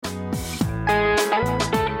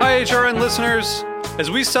HRN listeners.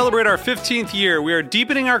 As we celebrate our 15th year, we are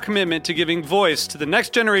deepening our commitment to giving voice to the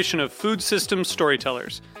next generation of food systems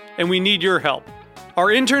storytellers, and we need your help. Our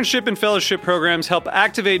internship and fellowship programs help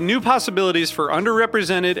activate new possibilities for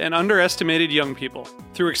underrepresented and underestimated young people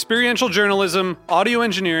through experiential journalism, audio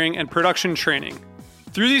engineering, and production training.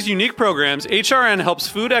 Through these unique programs, HRN helps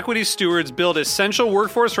food equity stewards build essential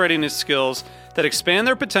workforce readiness skills that expand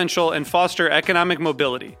their potential and foster economic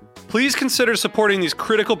mobility. Please consider supporting these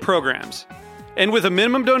critical programs. And with a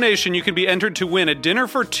minimum donation, you can be entered to win a dinner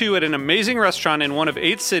for two at an amazing restaurant in one of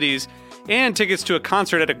 8 cities and tickets to a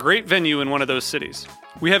concert at a great venue in one of those cities.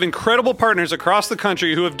 We have incredible partners across the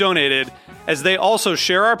country who have donated, as they also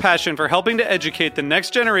share our passion for helping to educate the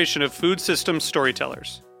next generation of food systems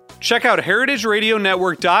storytellers. Check out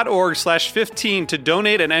heritageradionetwork.org/15 to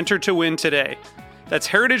donate and enter to win today. That's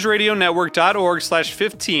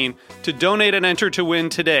heritageradionetwork.org/15 to donate and enter to win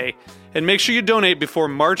today. And make sure you donate before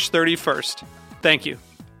March 31st. Thank you.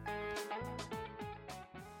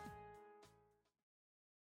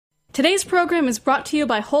 Today's program is brought to you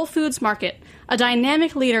by Whole Foods Market, a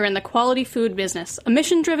dynamic leader in the quality food business, a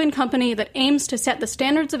mission-driven company that aims to set the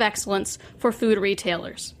standards of excellence for food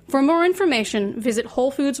retailers. For more information, visit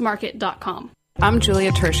WholeFoodsMarket.com. I'm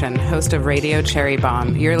Julia Turshen, host of Radio Cherry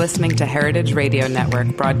Bomb. You're listening to Heritage Radio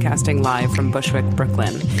Network, broadcasting live from Bushwick,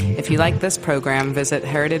 Brooklyn. If you like this program, visit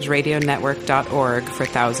heritageradionetwork.org for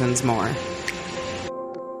thousands more.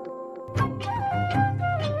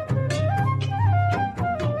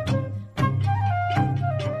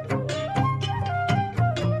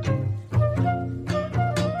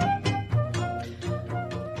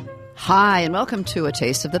 Hi, and welcome to A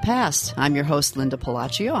Taste of the Past. I'm your host, Linda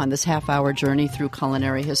Palacio, on this half-hour journey through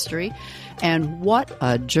culinary history. And what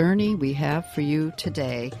a journey we have for you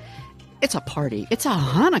today. It's a party. It's a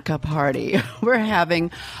Hanukkah party. We're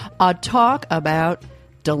having a talk about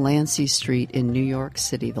Delancey Street in New York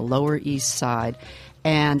City, the Lower East Side.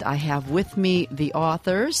 And I have with me the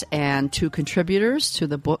authors and 2 contributors to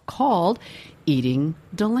the book called Eating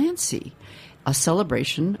Delancey, a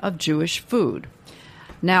celebration of Jewish food.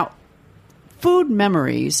 Now, food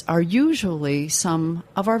memories are usually some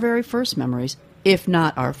of our very first memories. If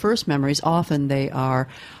not our first memories, often they are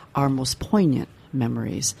our most poignant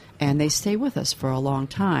memories, and they stay with us for a long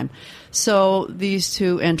time. So these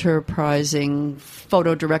 2 enterprising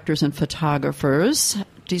photo directors and photographers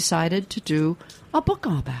decided to do a book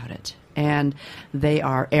about it. And they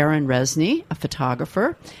are Aaron Resney, a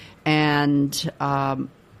photographer, and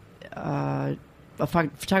a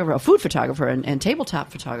food photographer and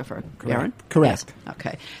tabletop photographer. Correct. Aaron? Correct. Yes.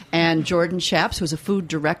 Okay. And Jordan Chaps, who's a food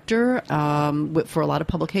director for a lot of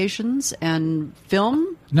publications and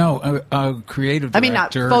film. No, creative director. I mean,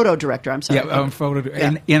 not photo director. I'm sorry. Yeah, photo.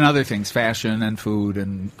 Yeah. In other things, fashion and food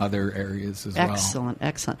and other areas as well.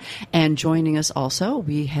 Excellent. And joining us also,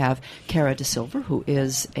 we have Cara De Silva, who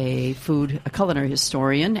is a culinary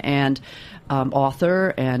historian and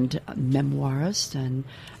author and memoirist and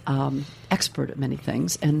expert at many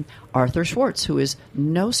things, and Arthur Schwartz, who is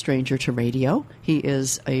no stranger to radio. He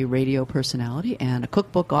is a radio personality and a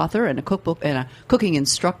cookbook author and a cooking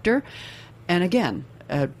instructor, and again,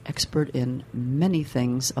 an expert in many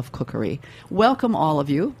things of cookery. Welcome, all of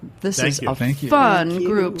you. This is a fun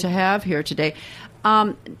group to have here today.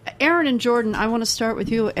 Aaron and Jordan, I want to start with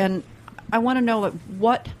you, and I want to know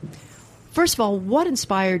first of all, what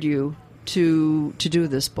inspired you to do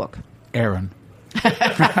this book? Aaron.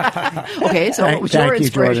 Okay, so what was your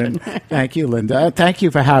inspiration? Jordan. Thank you, Linda. Thank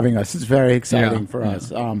you for having us. It's very exciting for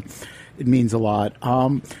us. It means a lot.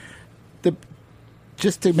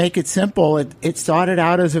 Just to make it simple, it started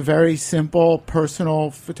out as a very simple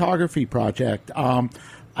personal photography project.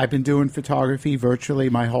 I've been doing photography virtually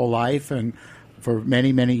my whole life, and for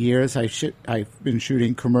many, many years I've been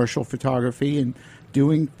shooting commercial photography and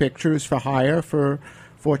doing pictures for hire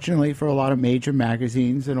fortunately for a lot of major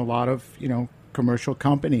magazines and a lot of, commercial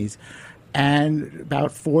companies. And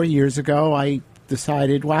about 4 years ago, I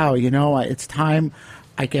decided, wow, it's time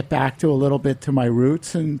I get back to a little bit to my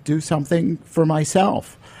roots and do something for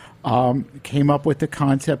myself. Came up with the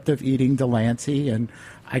concept of Eating Delancey, and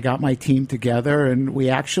I got my team together, and we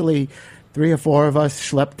actually, 3 or 4 of us,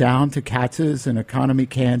 schlepped down to Katz's and Economy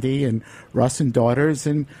Candy and Russ and Daughters,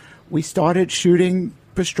 and we started shooting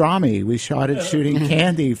pastrami. We started shooting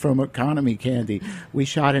candy from Economy Candy. We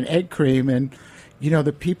shot an egg cream, and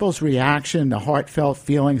the people's reaction, the heartfelt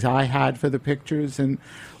feelings I had for the pictures, and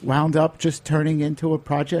wound up just turning into a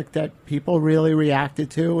project that people really reacted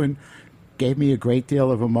to and gave me a great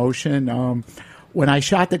deal of emotion. When I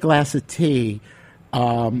shot the glass of tea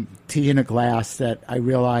in a glass that I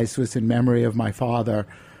realized was in memory of my father,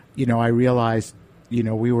 I realized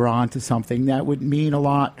we were on to something that would mean a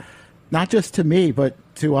lot, not just to me, but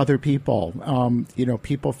to other people,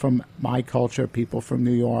 people from my culture, people from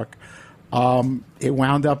New York. It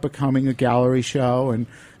wound up becoming a gallery show and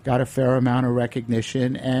got a fair amount of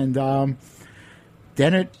recognition. And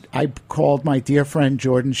then I called my dear friend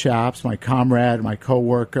Jordan Shaps, my comrade, my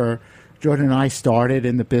co-worker. Jordan and I started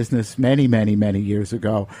in the business many, many, many years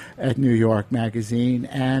ago at New York Magazine.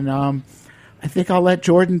 And I think I'll let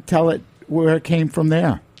Jordan tell it where it came from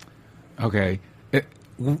there. Okay.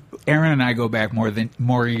 Aaron and I go back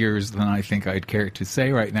more years than I think I'd care to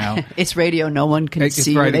say right now. It's radio. No one can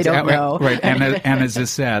see you. They don't know. Right. And as I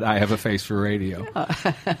said, I have a face for radio.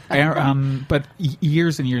 But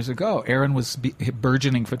years and years ago, Aaron was a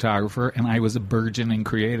burgeoning photographer, and I was a burgeoning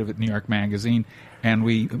creative at New York Magazine, and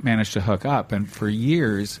we managed to hook up. And for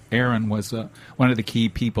years, Aaron was one of the key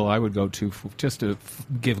people I would go to just to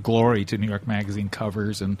give glory to New York Magazine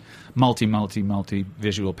covers and multi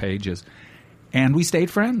visual pages. And we stayed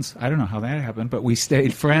friends. I don't know how that happened, but we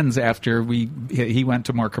stayed friends after he went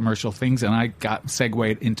to more commercial things, and I got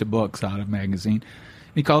segued into books out of magazine.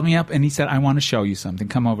 He called me up, and he said, I want to show you something.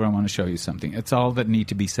 Come over, I want to show you something. It's all that need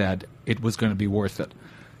to be said. It was going to be worth it.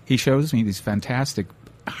 He shows me these fantastic,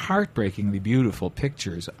 heartbreakingly beautiful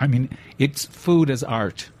pictures. I mean, it's food as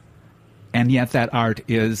art, and yet that art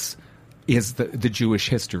is the Jewish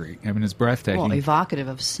history. I mean, it's breathtaking. Well, evocative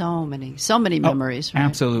of so many memories. Right?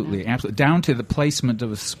 Absolutely, absolutely. Down to the placement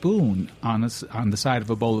of a spoon on the side of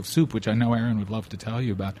a bowl of soup, which I know Aaron would love to tell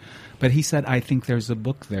you about. But he said, I think there's a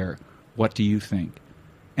book there. What do you think?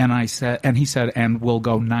 And he said, and we'll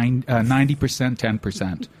go 90%,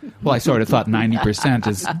 10%. Well, I sort of thought 90%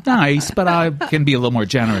 is nice, but I can be a little more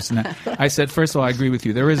generous than that. I said, first of all, I agree with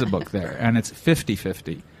you. There is a book there, and it's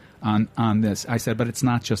 50-50. On this. I said, but it's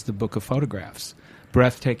not just a book of photographs.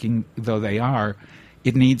 Breathtaking though they are,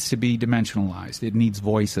 it needs to be dimensionalized. It needs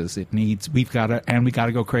voices. We got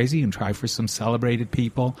to go crazy and try for some celebrated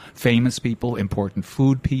people, famous people, important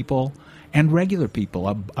food people, and regular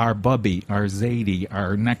people, our Bubby, our Zadie,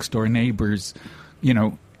 our next door neighbors,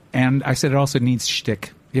 and I said it also needs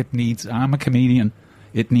shtick. I'm a comedian.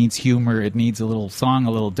 It needs humor. It needs a little song,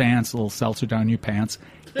 a little dance, a little seltzer down your pants.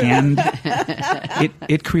 And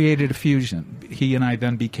it created a fusion. He and I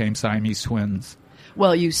then became Siamese twins.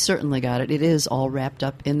 Well, you certainly got it. It is all wrapped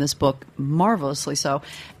up in this book, marvelously so.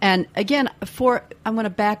 And again, I'm going to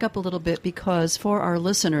back up a little bit because for our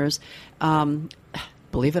listeners,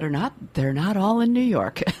 believe it or not, they're not all in New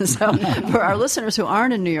York. So for our listeners who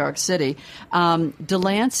aren't in New York City,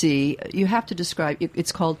 Delancey, you have to describe,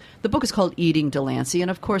 the book is called Eating Delancey, and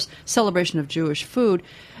of course, celebration of Jewish food.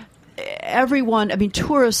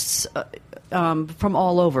 Tourists from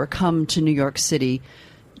all over come to New York City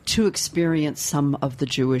to experience some of the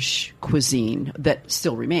Jewish cuisine that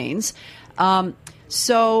still remains.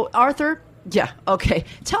 So, Arthur, yeah, okay.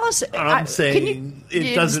 Tell us. I'm saying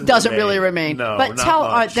it doesn't really remain. No, but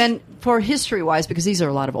not then for history-wise, because these are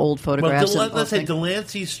a lot of old photographs. Well, let's say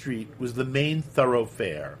Delancey Street was the main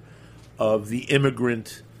thoroughfare of the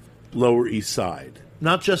immigrant Lower East Side.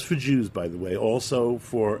 Not just for Jews, by the way, also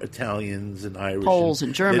for Italians and Irish. Poles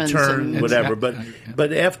and Germans. Whatever.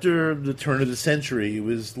 But after the turn of the century, it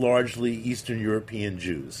was largely Eastern European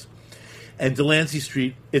Jews. And Delancey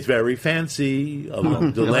Street is very fancy.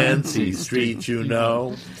 Along Delancey Street,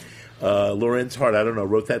 Lorenz Hart, I don't know,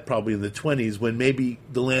 wrote that probably in the 1920s when maybe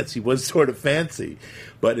Delancey was sort of fancy.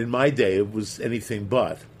 But in my day, it was anything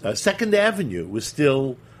but. Second Avenue was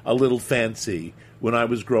still a little fancy when I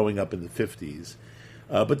was growing up in the 50s.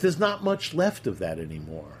 But there's not much left of that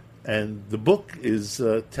anymore. And the book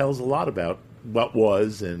tells a lot about what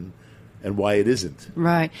was and why it isn't.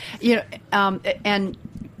 Right. And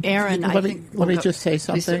Aaron, let me just say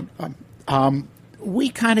something. We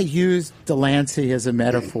kind of use Delancey as a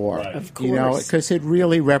metaphor, right. Of course, because it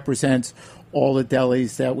really represents all the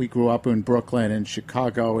delis that we grew up in Brooklyn and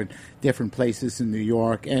Chicago and different places in New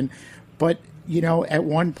York. But at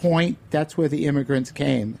one point, that's where the immigrants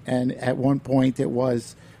came. And at one point, it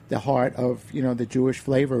was the heart of, the Jewish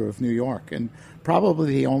flavor of New York and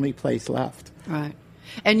probably the only place left. Right.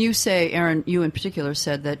 And you say, Aaron, you in particular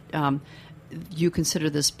said that you consider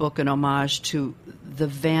this book an homage to the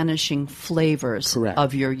vanishing flavors Correct.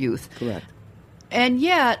 Of your youth. Correct. And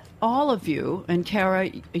yet, all of you, and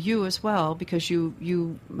Kara, you as well, because you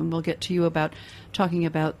and we'll get to you about talking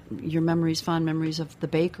about your fond memories of the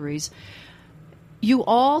bakeries, you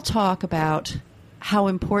all talk about how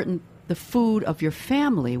important the food of your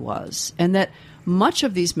family was, and that much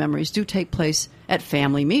of these memories do take place at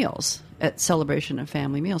family meals. at celebration of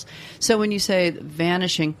family meals. So when you say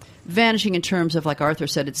vanishing in terms of, like Arthur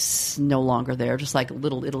said, it's no longer there. Just like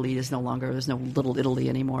Little Italy is no longer. There's no Little Italy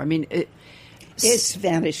anymore. I mean, it's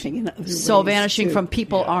vanishing in other ways. So vanishing too. from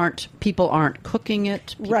people aren't cooking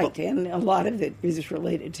it. Right, and a lot of it is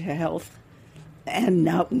related to health and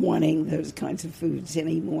not wanting those kinds of foods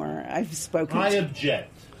anymore. I've spoken. I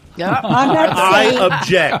object. Yeah. I'm not saying, I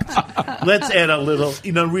object. Let's add a little.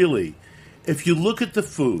 Really, if you look at the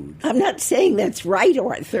food. I'm not saying that's right,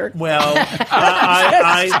 Arthur. Well,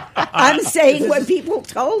 I'm saying what people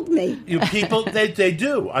told me. People, they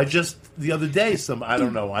do. I just the other day, I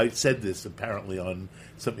don't know. I said this apparently on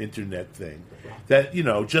some internet thing that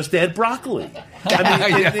just add broccoli.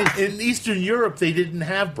 I mean, in Eastern Europe, they didn't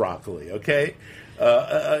have broccoli. Okay,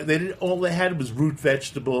 they didn't. All they had was root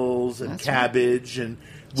vegetables and cabbage and.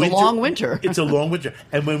 It's a long winter. It's a long winter.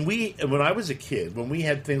 And when I was a kid, when we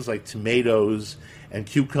had things like tomatoes and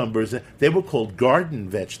cucumbers, they were called garden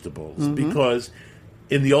vegetables because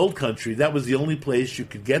in the old country, that was the only place you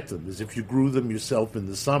could get them, is if you grew them yourself in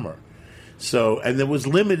the summer. So, and there was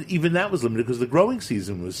limited, even that was limited because the growing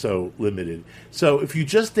season was so limited. So if you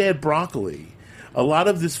just add broccoli, a lot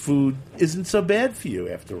of this food isn't so bad for you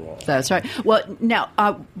after all. That's right. Well, now,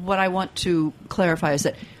 what I want to clarify is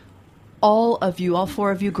that all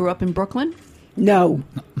four of you grew up in Brooklyn? No.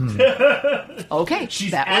 Okay.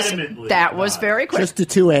 She's that was very quick. Just the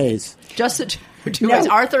two A's. Just the two A's.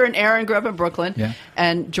 Arthur and Aaron grew up in Brooklyn. Yeah.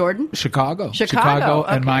 And Jordan? Chicago Okay.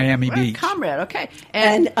 and Miami Right, Beach. Comrade, okay.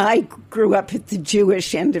 And I grew up at the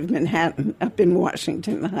Jewish end of Manhattan, up in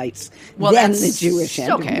Washington Heights. Well, then that's the Jewish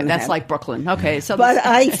end of Manhattan. That's like Brooklyn. Okay. So but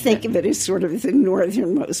I think of it as sort of the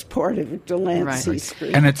northernmost part of Delancey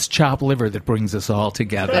Street. And it's chopped liver that brings us all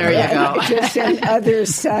together. There you go. Just and other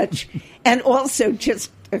such. And also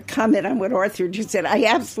just a comment on what Arthur just said. I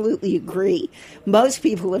absolutely agree. Most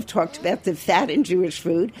people have talked about the fat in Jewish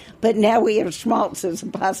food, but now we have schmaltz as a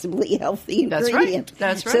possibly healthy ingredient.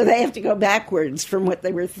 That's right. So they have to go backwards from what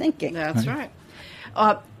they were thinking. That's right.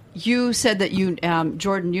 You said that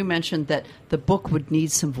Jordan, you mentioned that the book would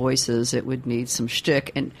need some voices. It would need some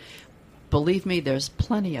shtick. And believe me, there's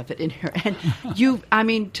plenty of it in here.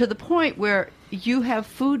 And to the point where you have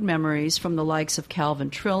food memories from the likes of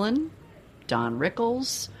Calvin Trillin, Don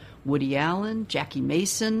Rickles, Woody Allen, Jackie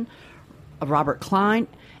Mason, Robert Klein,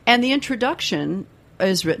 and the introduction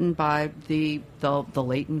is written by the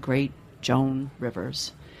late and great Joan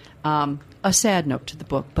Rivers. A sad note to the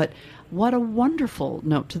book, but what a wonderful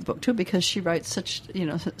note to the book too, because she writes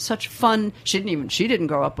such fun. She didn't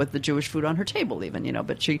grow up with the Jewish food on her table even,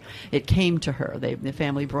 but it came to her. The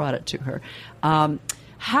family brought it to her.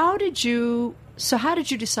 How did you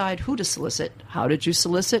decide who to solicit? How did you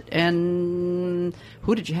solicit, and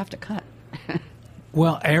who did you have to cut?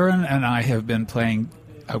 Well, Aaron and I have been playing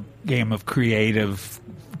a game of creative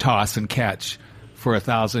toss and catch for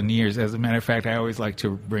 1,000 years. As a matter of fact, I always like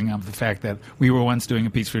to bring up the fact that we were once doing a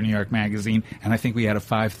piece for New York Magazine, and I think we had a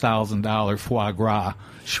 $5,000 foie gras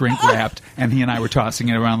shrink-wrapped, and he and I were tossing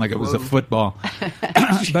it around like it was a football.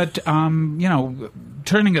 But,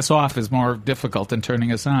 turning us off is more difficult than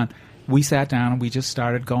turning us on. We sat down and we just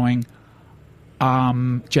started going,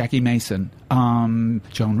 Jackie Mason,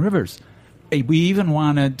 Joan Rivers. We even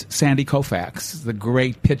wanted Sandy Koufax, the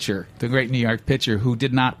great pitcher, the great New York pitcher, who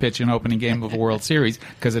did not pitch an opening game of a World Series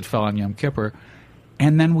because it fell on Yom Kippur.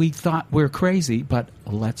 And then we thought, we're crazy, but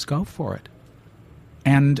let's go for it.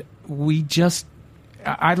 And we just,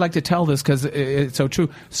 I'd like to tell this because it's so true.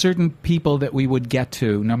 Certain people that we would get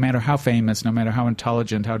to, no matter how famous, no matter how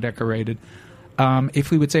intelligent, how decorated,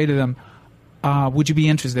 if we would say to them, would you be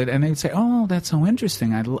interested? And they would say, oh, that's so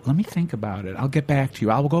interesting. Let me think about it. I'll get back to you.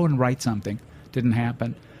 I'll go and write something. Didn't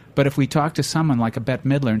happen. But if we talked to someone like a Bette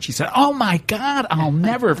Midler and she said, oh, my God, I'll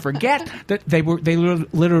never forget that they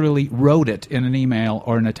literally wrote it in an email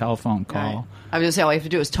or in a telephone call. Right. I was going to say all you have to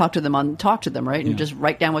do is talk to them, right? And just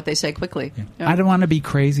write down what they say quickly. Yeah. Yeah. I don't want to be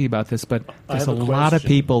crazy about this, but there's a lot of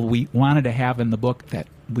people we wanted to have in the book that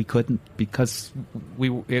we couldn't because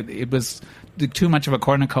it was too much of a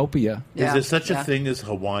cornucopia. Yeah. Is there such a thing as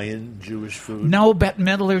Hawaiian Jewish food? No, Bette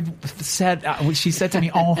Midler said, she said to me,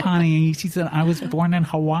 oh, honey, she said, I was born in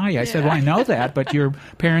Hawaii. I said, well, I know that, but your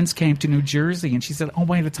parents came to New Jersey. And she said, oh,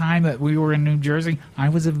 by the time that we were in New Jersey, I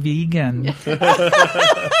was a vegan.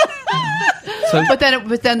 But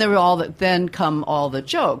then there were then come all the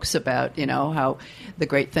jokes about how the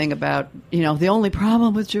great thing about the only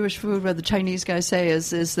problem with Jewish food, what the Chinese guys say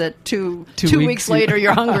is that two weeks later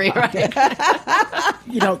you're hungry, right?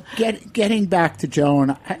 Getting back to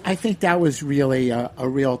Joan, I think that was really a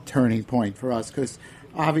real turning point for us because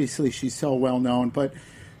obviously she's so well known, but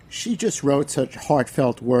she just wrote such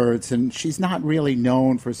heartfelt words, and she's not really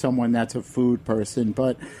known for someone that's a food person.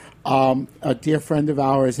 But a dear friend of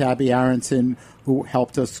ours, Abby Aronson, who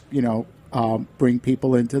helped us, bring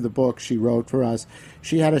people into the book, she wrote for us.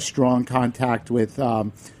 She had a strong contact with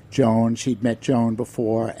Joan. She'd met Joan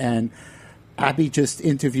before, and Abby just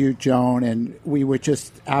interviewed Joan, and we were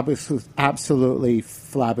just absolutely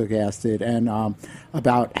flabbergasted and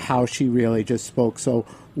about how she really just spoke so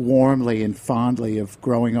warmly and fondly of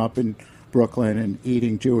growing up in Brooklyn and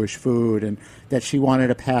eating Jewish food, and that she wanted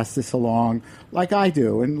to pass this along like I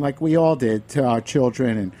do and like we all did to our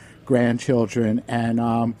children and grandchildren.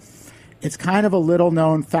 And it's kind of a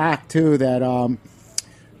little-known fact, too, that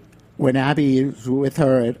when Abby was with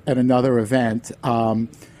her at another event,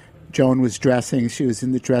 Joan was dressing. She was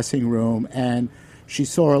in the dressing room, and she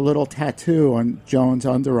saw a little tattoo on Joan's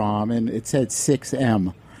underarm, and it said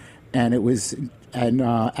 6M. And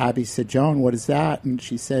Abby said, "Joan, what is that?" And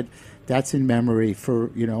she said, "That's in memory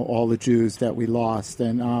for, all the Jews that we lost."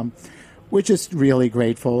 And we're just really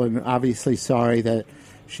grateful and obviously sorry that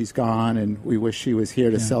she's gone, and we wish she was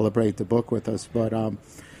here to celebrate the book with us. But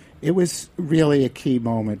it was really a key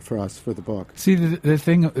moment for us for the book. See, the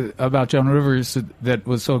thing about Joan Rivers that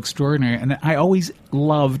was so extraordinary, and I always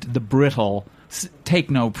loved the brittle,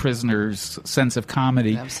 take no prisoners sense of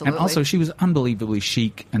comedy. Absolutely. And also she was unbelievably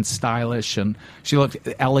chic and stylish, and she looked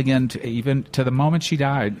elegant even to the moment she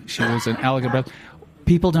died. She was an elegant, but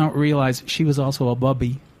people don't realize she was also a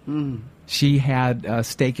bubby. She had a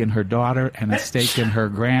stake in her daughter and a stake in her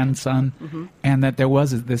grandson, and that there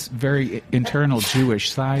was this very internal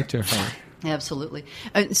Jewish side to her. Absolutely.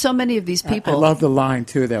 So many of these people... I love the line,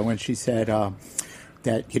 too, that when she said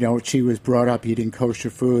that, she was brought up eating kosher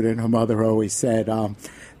food, and her mother always said,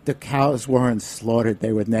 the cows weren't slaughtered,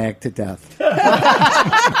 they were nagged to death.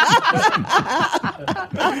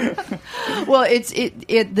 Well, it's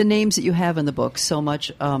the names that you have in the book, so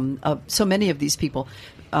many of these people,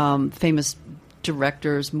 famous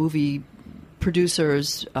directors, movie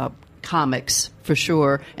producers, comics for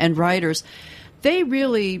sure, and writers, they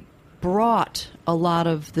really brought a lot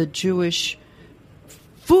of the Jewish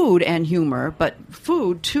food and humor, but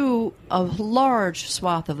food to a large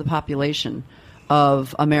swath of the population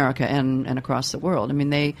of America and across the world. I mean,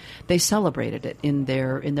 they celebrated it in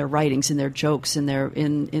their writings, in their jokes, in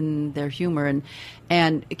their humor,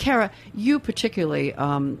 and Kara, you particularly,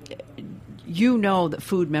 you know that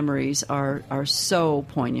food memories are so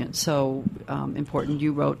poignant, so important.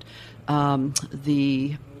 You wrote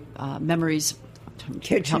the memories.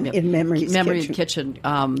 Kitchen in Memory's Kitchen.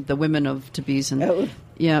 The women of Tebizin. Oh.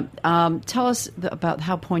 Yeah. Tell us about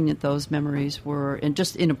how poignant those memories were, and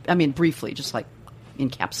briefly, just like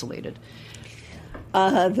encapsulated.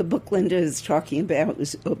 The book Linda is talking about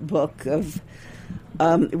was a book of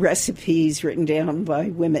recipes written down by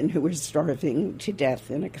women who were starving to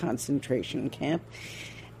death in a concentration camp.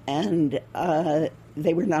 And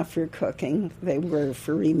they were not for cooking. They were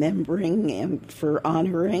for remembering and for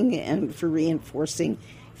honoring and for reinforcing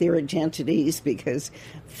their identities, because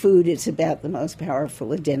food is about the most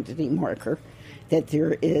powerful identity marker that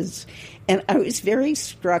there is. And I was very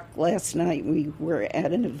struck last night. We were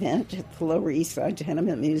at an event at the Lower East Side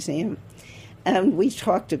Tenement Museum, and we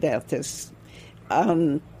talked about this.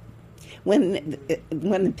 When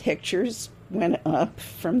the pictures went up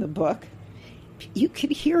from the book, you could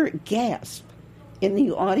hear a gasp in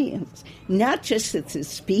the audience. Not just that the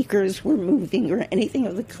speakers were moving or anything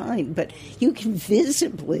of the kind, but you can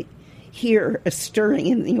visibly hear a stirring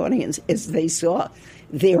in the audience as they saw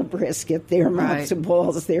their brisket, their matzo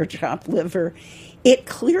balls, their chopped liver. It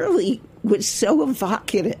clearly was so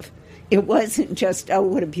evocative. It wasn't just, oh,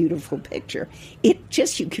 what a beautiful picture. It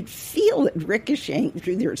just, you could feel it ricocheting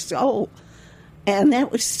through their soul. And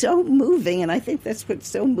that was so moving, and I think that's what's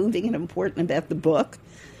so moving and important about the book,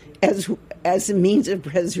 as a means of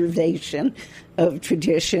preservation of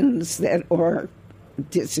traditions that are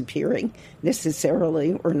disappearing,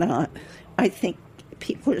 necessarily or not. I think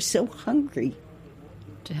people are so hungry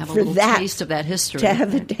to have a little taste of that history. To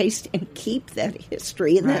have a taste and keep that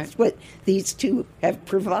history, and that's what these two have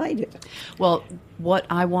provided. Well, what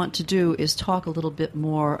I want to do is talk a little bit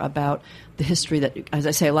more about the history that, as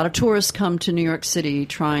I say, a lot of tourists come to New York City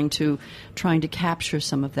trying to capture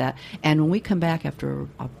some of that. And when we come back after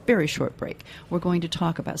a very short break, we're going to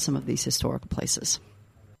talk about some of these historical places.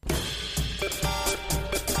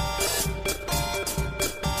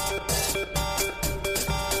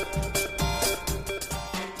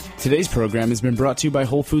 Today's program has been brought to you by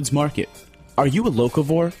Whole Foods Market. Are you a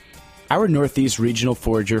locavore? Our Northeast regional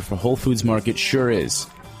forager for Whole Foods Market sure is.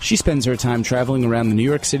 She spends her time traveling around the New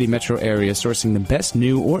York City metro area sourcing the best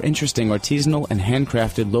new or interesting artisanal and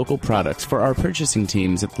handcrafted local products for our purchasing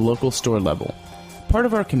teams at the local store level. Part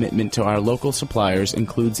of our commitment to our local suppliers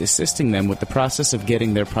includes assisting them with the process of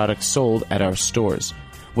getting their products sold at our stores.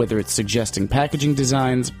 Whether it's suggesting packaging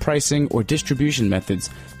designs, pricing, or distribution methods,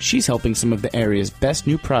 she's helping some of the area's best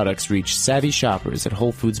new products reach savvy shoppers at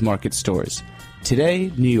Whole Foods Market stores.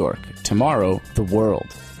 Today, New York. Tomorrow, the world.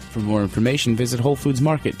 For more information, visit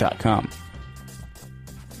WholeFoodsMarket.com.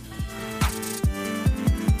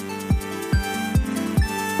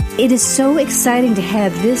 It is so exciting to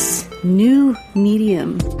have this new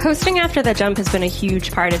medium. Hosting After the Jump has been a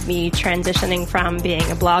huge part of me transitioning from being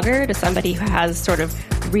a blogger to somebody who has sort of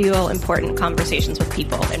real important conversations with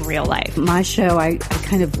people in real life. My show, I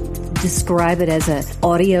kind of describe it as an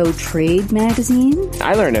audio trade magazine.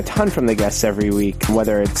 I learn a ton from the guests every week,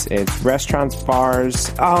 whether it's restaurants,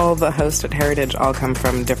 bars. All the hosts at Heritage all come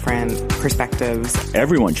from different perspectives.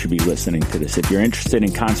 Everyone should be listening to this. If you're interested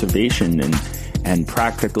in conservation and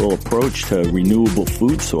practical approach to renewable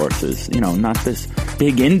food sources, not this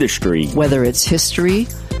big industry. Whether it's history,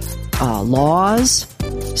 laws,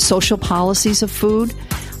 social policies of food,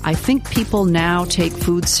 I think people now take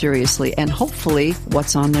food seriously, and hopefully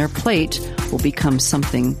what's on their plate will become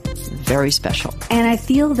something very special. And I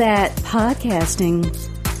feel that podcasting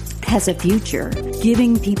has a future,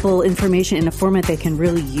 giving people information in a format they can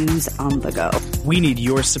really use on the go. We need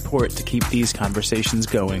your support to keep these conversations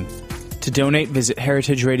going. To donate, visit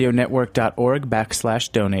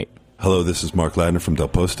heritageradionetwork.org/donate. Hello, this is Mark Ladner from Del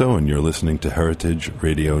Posto, and you're listening to Heritage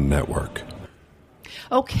Radio Network.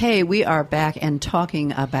 Okay, we are back and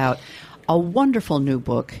talking about a wonderful new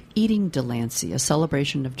book, Eating Delancey, a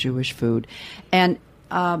celebration of Jewish food. And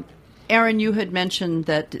Aaron, you had mentioned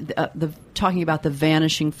that talking about the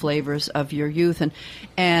vanishing flavors of your youth,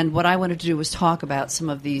 and what I wanted to do was talk about some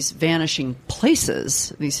of these vanishing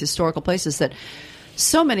places, these historical places that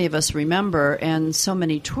so many of us remember, and so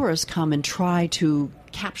many tourists come and try to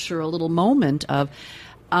capture a little moment of.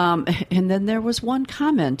 And then there was one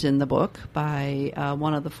comment in the book by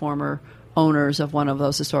one of the former owners of one of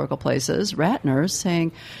those historical places, Ratner's,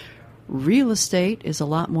 saying real estate is a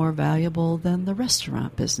lot more valuable than the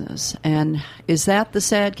restaurant business. And is that the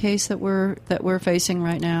sad case that we're facing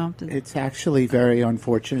right now? It's actually very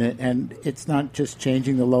unfortunate, and it's not just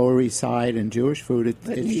changing the Lower East Side and Jewish food; it's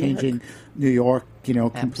changing New York,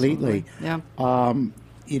 completely. Absolutely. Yeah.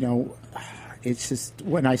 It's just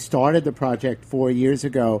when I started the project 4 years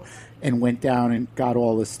ago and went down and got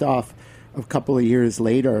all the stuff, a couple of years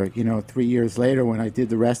later, 3 years later, when I did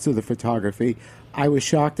the rest of the photography, I was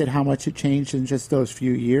shocked at how much it changed in just those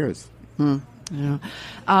few years. Yeah.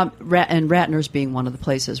 And Ratner's being one of the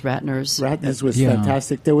places. Ratner's was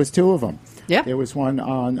fantastic. There was two of them. Yeah. There was one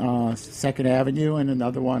on 2nd Avenue and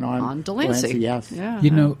another one on Delancey. Yes. Yeah.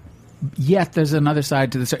 Yet there's another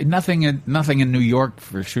side to the story. Nothing in New York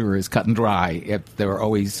for sure is cut and dry. There are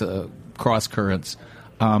always cross currents.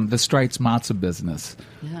 The Streit's matzah business.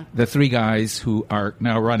 Yeah. The three guys who are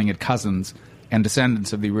now running at Cousins and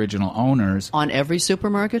descendants of the original owners. On every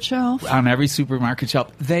supermarket shelf? On every supermarket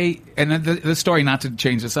shelf. The story, not to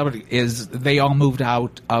change the subject, is they all moved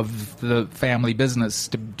out of the family business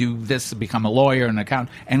to do this, become a lawyer and accountant,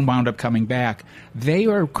 and wound up coming back. They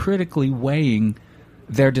are critically weighing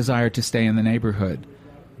their desire to stay in the neighborhood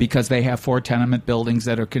because they have 4 tenement buildings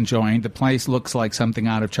that are conjoined. The place looks like something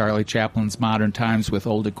out of Charlie Chaplin's Modern Times with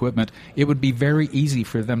old equipment. It would be very easy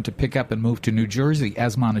for them to pick up and move to New Jersey,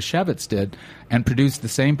 as Monteshevitz did, and produce the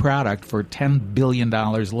same product for $10 billion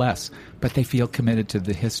less. But they feel committed to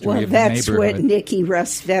the history of the neighborhood. Well, that's what Nikki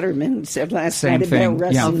Russ Fetterman said last night about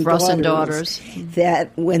Russ and Daughters.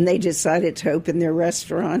 That when they decided to open their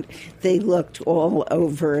restaurant, they looked all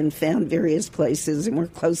over and found various places and were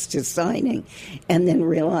close to signing, and then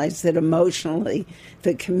realized that emotionally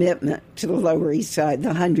the commitment to the Lower East Side, the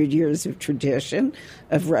 100 years of tradition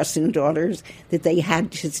of Russ and Daughters, that they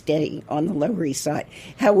had to stay on the Lower East Side.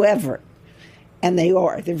 However, and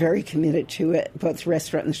they're very committed to it, both the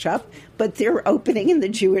restaurant and the shop, but they're opening in the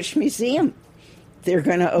Jewish Museum. They're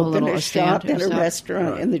going to open a shop and a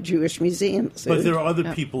restaurant in the Jewish Museum. So, but there are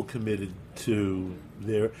other people committed to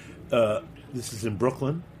their... this is in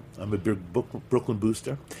Brooklyn. I'm a big Brooklyn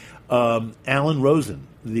booster. Alan Rosen,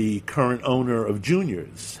 the current owner of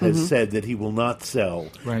Junior's, has said that he will not sell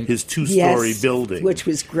his 2-story building, which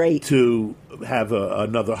was great, to have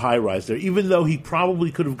another high-rise there. Even though he probably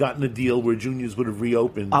could have gotten a deal where Junior's would have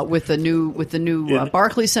reopened with the new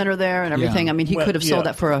Barclay Center there and everything. Yeah. I mean, he could have sold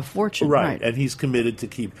that for a fortune, right? And he's committed to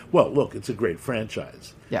keep. Well, look, it's a great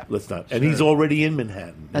franchise. Yeah, let's not. And he's already in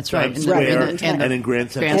Manhattan. That's right. Square, and in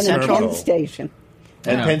Grand Central Penn Station.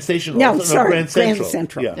 And Penn Station No, also. sorry, Grand Central. Grand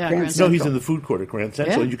Central. Yeah. Grand No, he's Central. in the food court at Grand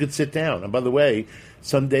Central. Yeah. And you could sit down. And by the way,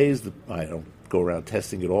 some days, I don't go around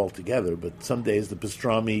testing it all together, but some days the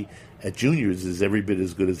pastrami at Junior's is every bit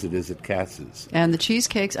as good as it is at Cass's. And the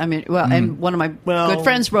cheesecakes, I mean, and one of my good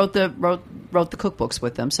friends wrote the cookbooks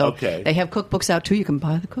with them. So they have cookbooks out, too. You can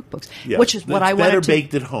buy the cookbooks, which is what I wanted to... Better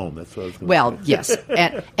baked at home. That's what I was going to say. Yes.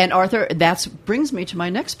 And Arthur, that brings me to my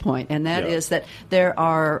next point, and that is that there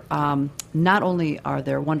are, not only are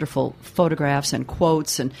there wonderful photographs and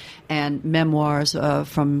quotes and memoirs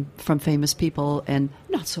from famous people and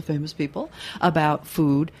not so famous people about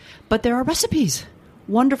food, but there are recipes.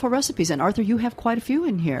 Wonderful recipes, and Arthur, you have quite a few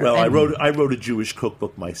in here. Well, and I wrote a Jewish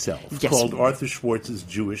cookbook myself called Arthur Schwartz's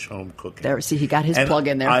Jewish Home Cooking. There, see, he got his plug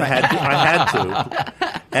in there. I had to,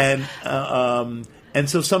 and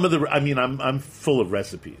so some of the. I mean, I'm full of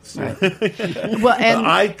recipes. Right. Well, and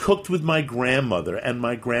I cooked with my grandmother and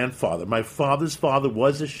my grandfather. My father's father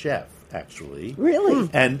was a chef, actually. Really,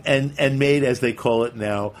 and made, as they call it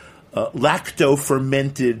now,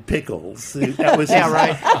 lacto-fermented pickles. That was that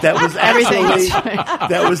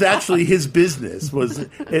was actually his business.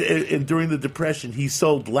 During the Depression, he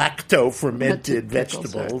sold lacto-fermented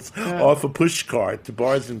vegetables off a push cart to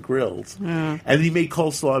bars and grills, and he made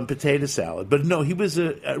coleslaw and potato salad. But no, he was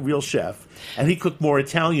a real chef, and he cooked more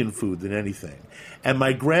Italian food than anything. And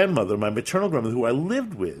my grandmother, my maternal grandmother, who I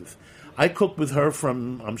lived with, I cooked with her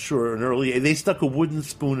from, I'm sure, an early age. They stuck a wooden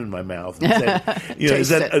spoon in my mouth and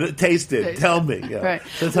said, taste it, tell me. Yeah. Right.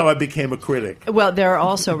 That's how I became a critic. Well, there are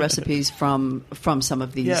also recipes from some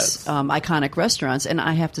of these iconic restaurants. And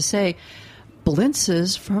I have to say,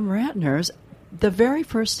 Blintz's from Ratner's, the very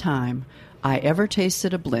first time I ever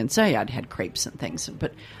tasted a Blintz, I'd had crepes and things,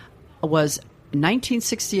 but was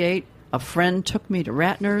 1968. A friend took me to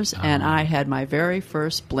Ratner's, and I had my very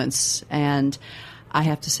first Blintz. And I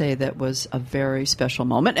have to say that was a very special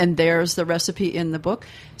moment, and there's the recipe in the book.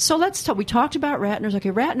 So let's talk. We talked about Ratner's.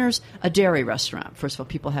 Okay, Ratner's, a dairy restaurant. First of all,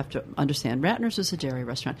 people have to understand Ratner's is a dairy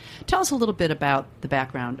restaurant. Tell us a little bit about the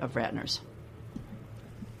background of Ratner's.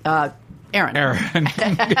 Aaron.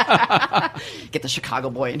 Get the Chicago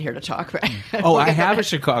boy in here to talk, right? Oh, I have a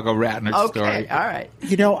Chicago Ratner's story. Okay, all right.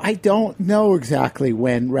 You know, I don't know exactly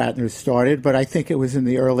when Ratner's started, but I think it was in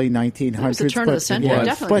the early 1900s. It was the turn of the century,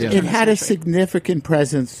 definitely. But it had a significant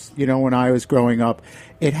presence, when I was growing up.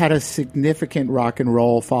 It had a significant rock and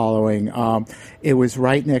roll following. It was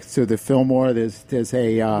right next to the Fillmore. There's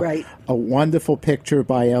a wonderful picture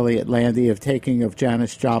by Elliot Landy of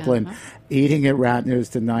Janis Joplin eating at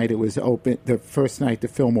Ratner's the night it was open. The first night the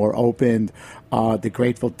Fillmore opened, the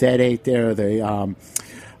Grateful Dead ate there. All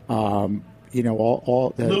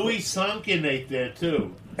the Louis Sonkin ate there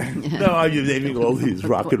too. No, you're naming all these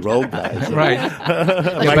rock and roll guys. Right.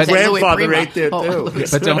 My grandfather ate there too.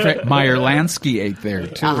 But don't forget, Meyer Lansky ate there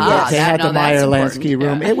too. Yes, they had the Meyer Lansky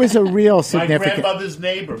room. Yeah. It was a real significant. My grandmother's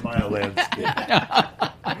neighbor, Meyer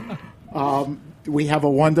Lansky. We have a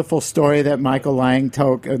wonderful story that Michael Lang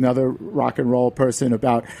told, another rock and roll person,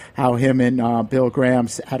 about how him and Bill Graham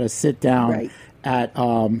had a sit down at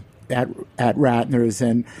Ratner's.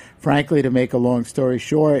 And frankly, to make a long story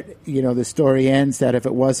short, the story ends that if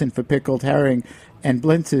it wasn't for pickled herring and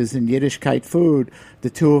Blintz's and Yiddishkeit food, the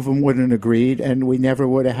two of them wouldn't have agreed, and we never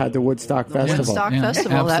would have had the Woodstock Festival.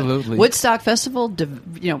 Absolutely. Woodstock Festival,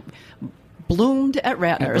 bloomed at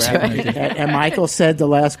Ratner's. Right? And Michael said, the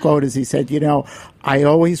last quote is, he said, I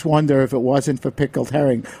always wonder if it wasn't for pickled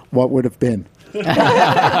herring, what would have been.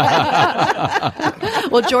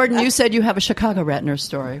 Well, Jordan, you said you have a Chicago Ratner's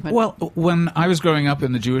story. Well, when I was growing up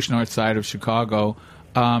in the Jewish North Side of Chicago,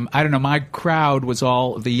 I don't know, my crowd was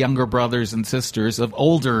all the younger brothers and sisters of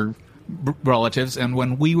older relatives, and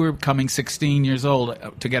when we were coming 16 years old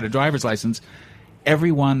to get a driver's license,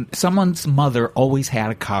 someone's mother always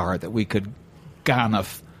had a car that we could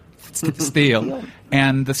steal.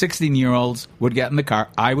 And the 16-year-olds would get in the car.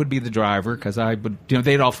 I would be the driver because I would,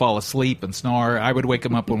 they'd all fall asleep and snore. I would wake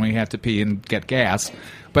them up when we had to pee and get gas.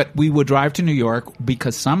 But we would drive to New York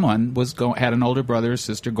because someone had an older brother or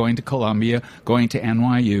sister going to Columbia, going to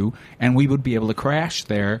NYU, and we would be able to crash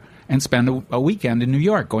there and spend a weekend in New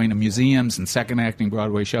York, going to museums and second acting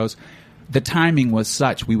Broadway shows. The timing was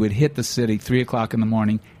such, we would hit the city 3 o'clock in the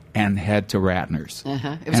morning and head to Ratner's.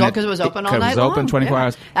 It was because it was open all night long. It was open 24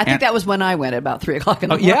 hours. I think that was when I went, at about 3 o'clock in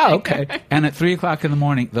the morning. Yeah, okay. And at 3 o'clock in the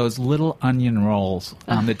morning, those little onion rolls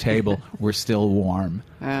on the table were still warm.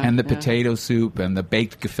 And the potato soup and the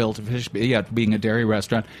baked gefilte fish, being a dairy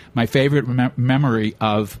restaurant. My favorite memory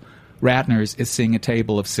of Ratner's is seeing a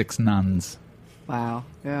table of 6 nuns. Wow,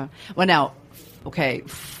 yeah. Well, now,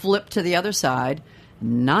 flip to the other side,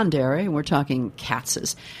 non-dairy, and we're talking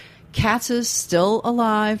Katz's. Katz is still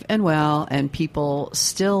alive and well, and people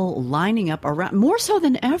still lining up around, more so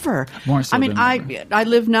than ever. More so than ever. I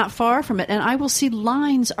live not far from it, and I will see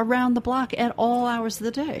lines around the block at all hours of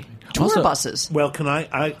the day. Tour buses. Well, can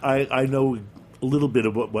I know a little bit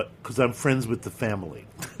of what because I'm friends with the family.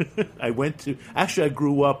 I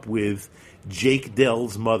grew up with Jake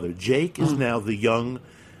Dell's mother. Jake is now the young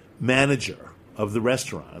manager of the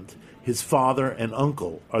restaurant. His father and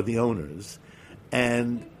uncle are the owners,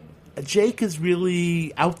 and Jake is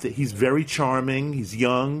really out there. He's very charming. He's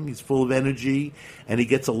young. He's full of energy, and he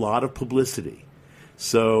gets a lot of publicity.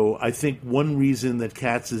 So I think one reason that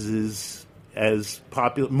Katz's is as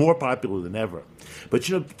more popular than ever. But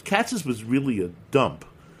Katz's was really a dump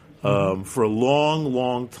for a long,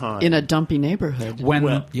 long time in a dumpy neighborhood.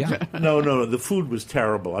 No, the food was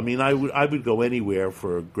terrible. I mean, I would go anywhere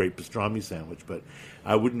for a great pastrami sandwich, but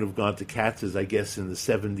I wouldn't have gone to Katz's, I guess, in the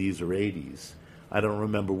 70s or 80s. I don't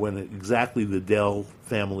remember when exactly the Dell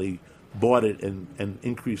family bought it and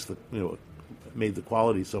increased made the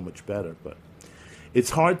quality so much better. But it's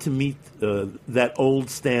hard to meet that old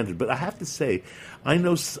standard. But I have to say, I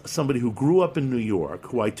know somebody who grew up in New York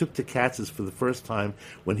who I took to Katz's for the first time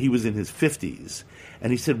when he was in his 50s.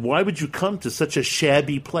 And he said, "Why would you come to such a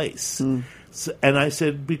shabby place?" So, and I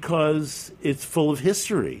said, "Because it's full of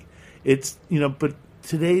history. It's, but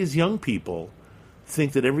today's young people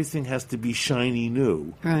think that everything has to be shiny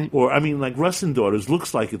new." Right. Or, like Russ and Daughters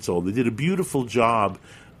looks like it's old. They did a beautiful job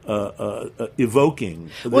evoking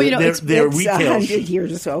it's their retail. 100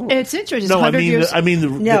 years old. It's interesting. No, 100 years.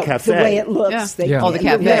 the cafe. The way it looks. Yeah. The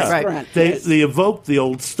cafe, right. They evoked the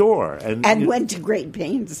old store. And went to great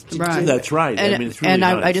pains to do That's right. And, it's really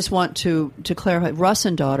nice. I just want to clarify, Russ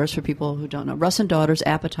and Daughters, for people who don't know, Russ and Daughters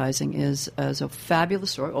Appetizing is a fabulous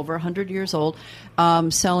store, over 100 years old,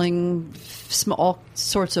 selling all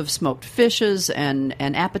sorts of smoked fishes and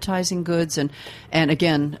appetizing goods. And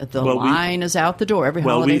again, the line is out the door every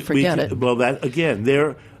holiday. Forget it. Well, that again,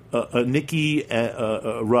 they're Nikki,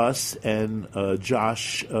 Russ, and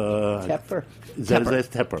Josh Tepper.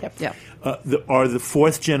 Tepper. Yeah. Are the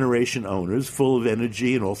fourth generation owners, full of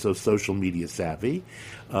energy and also social media savvy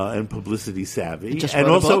and publicity savvy, and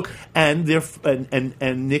also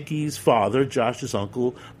and Nikki's father, Josh's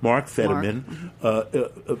uncle, Mark Fetterman,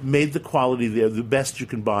 made the quality there the best you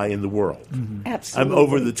can buy in the world. Mm-hmm. Absolutely.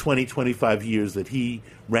 Over the 25 years that he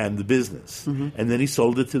ran the business, and then he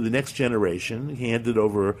sold it to the next generation. He handed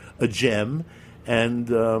over a gem. And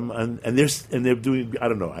they're doing, I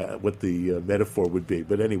don't know what the metaphor would be,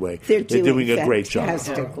 but anyway, they're doing a great job.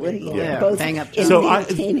 Fantastically. Yeah. Both bang up. So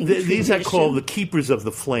these I call the keepers of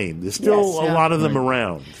the flame. There's still a lot of them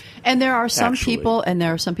around. And there are some people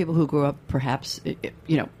who grew up perhaps,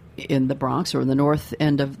 in the Bronx or in the north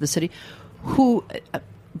end of the city, who,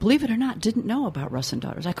 believe it or not, didn't know about Russ and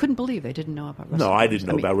Daughters. I couldn't believe they didn't know about Russ and Daughters. No, I didn't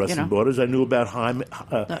know about Russ and Daughters. I knew about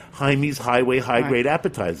Jaime's Highway High-Grade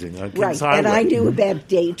Appetizing on Kings Highway. And I knew about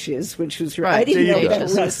Daches, which was right. I didn't know about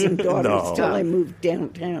Russ and Daughters until I moved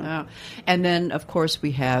downtown. And then, of course,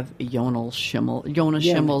 we have Jonah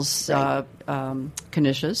Schimmel's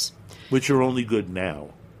knishes. Which are only good now.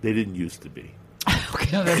 They didn't used to be.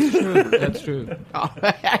 Okay. No, that's true.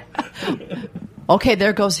 Okay,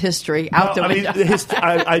 there goes history out the window.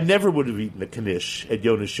 I never would have eaten a knish at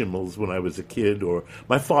Jonah Schimmel's when I was a kid, or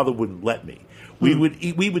my father wouldn't let me.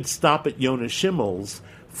 We would stop at Jonah Schimmel's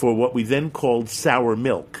for what we then called sour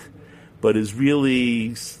milk, but is really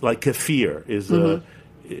like kefir, is a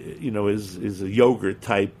yogurt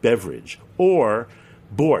type beverage, or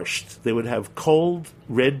borscht. They would have cold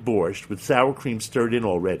red borscht with sour cream stirred in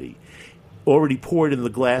already poured in the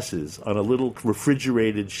glasses on a little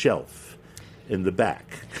refrigerated shelf in the back.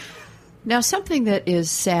 Now, something that is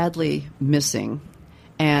sadly missing,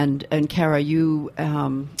 and Kara, you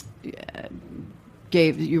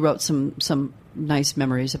wrote some nice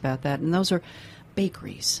memories about that, and those are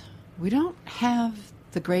bakeries. We don't have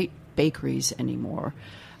the great bakeries anymore.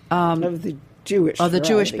 Of the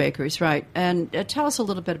Jewish bakeries, right? And tell us a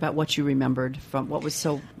little bit about what you remembered from what was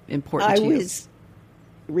so important to you. I was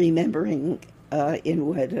remembering up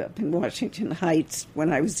in Washington Heights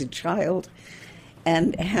when I was a child,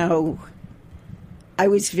 and how I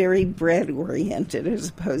was very bread oriented as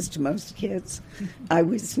opposed to most kids. I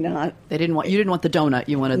was not. You didn't want the donut.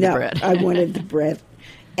 You wanted the bread. I wanted the bread.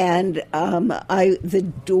 And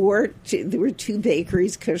there were two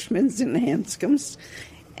bakeries, Cushman's and Hanscom's,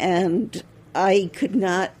 and I could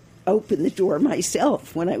not open the door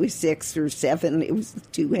myself when I was 6 or 7. It was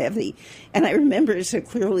too heavy. And I remember so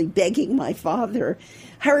clearly begging my father,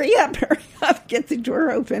 hurry up, get the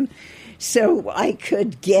door open. So I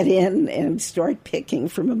could get in and start picking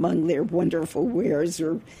from among their wonderful wares,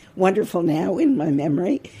 or wonderful now in my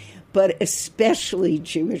memory, but especially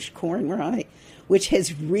Jewish corn rye, which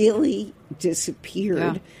has really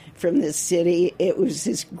disappeared from the city. It was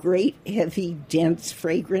this great, heavy, dense,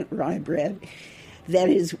 fragrant rye bread that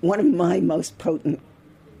is one of my most potent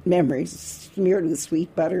memories, smeared with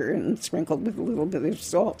sweet butter and sprinkled with a little bit of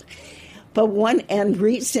salt. And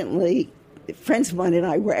recently, friends of mine and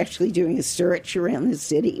I were actually doing a search around the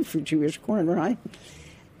city for Jewish corn rye.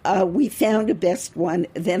 We found a best one,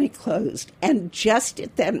 then it closed. And just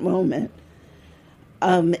at that moment,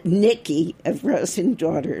 Nikki of Rosen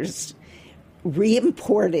Daughters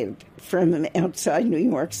re-imported from outside New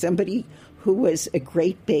York somebody who was a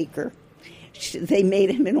great baker. They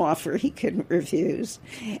made him an offer he couldn't refuse.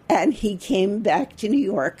 And he came back to New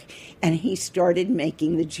York, and he started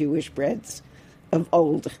making the Jewish breads of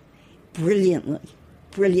old. Brilliantly.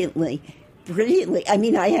 I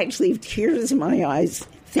mean, I actually have tears in my eyes.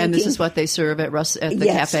 And this is what they serve at the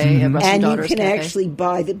yes. cafe, at Rosen Daughters And you can Cafe? actually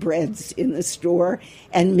buy the breads in the store,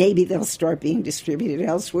 and maybe they'll start being distributed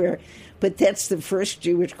elsewhere. But that's the first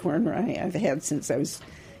Jewish corn rye I've had since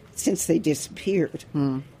they disappeared.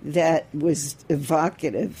 That was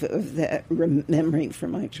evocative of that memory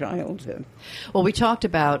from my childhood. Well, we talked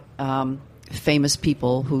about famous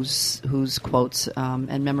people whose quotes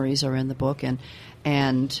and memories are in the book,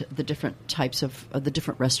 and the different types of the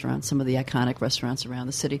different restaurants, some of the iconic restaurants around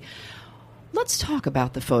the city. Let's talk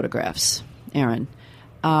about the photographs, Aaron.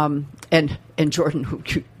 And Jordan, who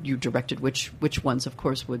you directed which ones, of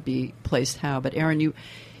course, would be placed how. But Aaron,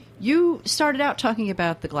 you started out talking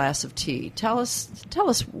about the glass of tea. Tell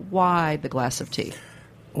us why the glass of tea.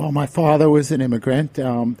 Well, my father was an immigrant,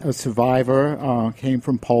 a survivor, came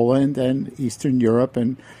from Poland and Eastern Europe,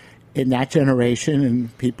 and in that generation,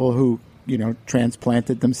 and people who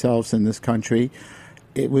transplanted themselves in this country,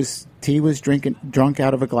 tea was drunk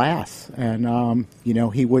out of a glass, and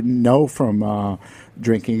he wouldn't know from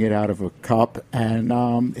drinking it out of a cup, and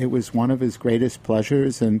it was one of his greatest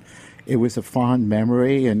pleasures, and it was a fond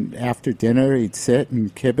memory. And after dinner, he'd sit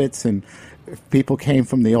and kibitz, and if people came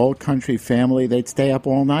from the old country family, they'd stay up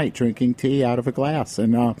all night drinking tea out of a glass.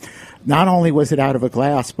 And not only was it out of a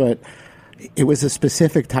glass, but it was a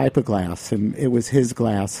specific type of glass, and it was his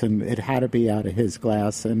glass, and it had to be out of his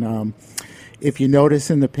glass. And if you notice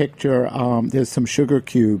in the picture, there's some sugar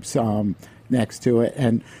cubes next to it,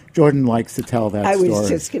 and Jordan likes to tell that story. I was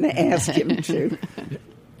just going to ask him to.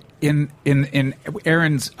 In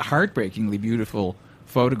Aaron's heartbreakingly beautiful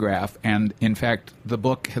photograph, and in fact, the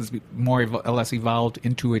book has more or less evolved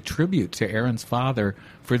into a tribute to Aaron's father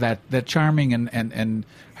for that charming and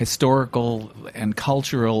historical and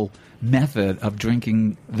cultural method of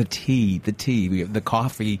drinking the tea, the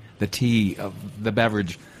coffee, the tea, of the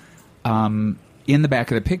beverage. In the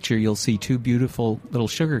back of the picture, you'll see two beautiful little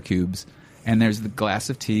sugar cubes, and there's the glass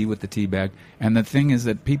of tea with the tea bag. And the thing is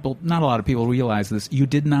that not a lot of people realize this, you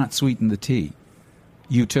did not sweeten the tea.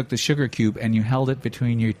 You took the sugar cube and you held it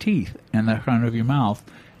between your teeth and the front of your mouth,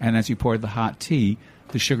 and as you poured the hot tea,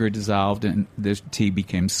 the sugar dissolved and the tea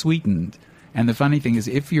became sweetened. And the funny thing is,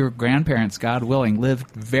 if your grandparents, God willing,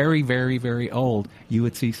 lived very, very, very old, you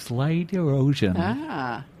would see slight erosion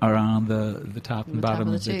around the top and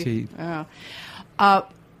bottom of the teeth.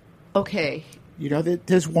 Okay.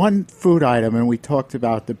 There's one food item, and we talked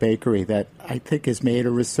about the bakery, that I think has made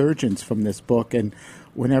a resurgence from this book. And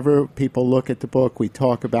whenever people look at the book, we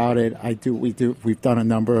talk about it. We've done a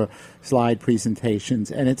number of slide presentations,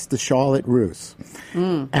 and it's the Charlotte Russe.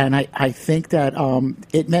 And I think that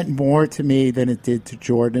it meant more to me than it did to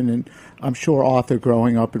Jordan. And I'm sure Arthur,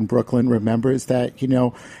 growing up in Brooklyn, remembers that,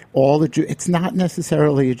 it's not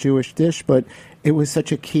necessarily a Jewish dish, but it was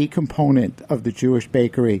such a key component of the Jewish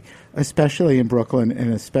bakery, especially in Brooklyn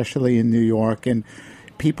and especially in New York. And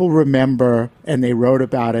people remember, and they wrote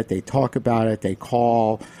about it, they talk about it, they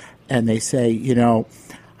call, and they say,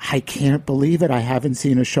 I can't believe it. I haven't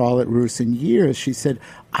seen a Charlotte Russe in years. She said,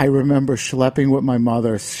 I remember schlepping with my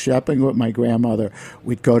mother, schlepping with my grandmother.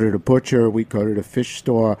 We'd go to the butcher, we'd go to the fish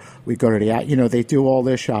store, we'd go to they do all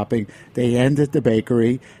their shopping. They end at the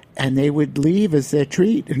bakery, and they would leave as their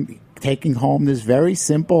treat, and taking home this very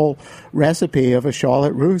simple recipe of a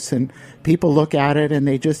Charlotte Russe, and people look at it and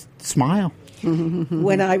they just smile.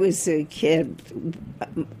 When I was a kid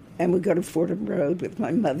and would go to Fordham Road with my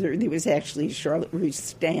mother, there was actually a Charlotte Russe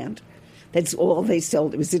stand. That's all they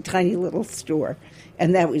sold. It was a tiny little store,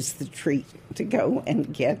 and that was the treat to go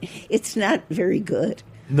and get. It's not very good,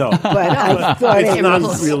 No, but I thought it's it not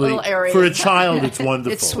was really for a child. It's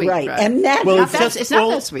wonderful. It's sweet, right. right? And that Well, it's not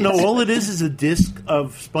that sweet. No, all it is a disc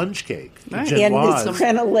of sponge cake, Right. and Genoise, this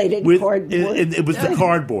crenellated cardboard. It was the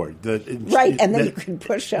cardboard, right, and then you can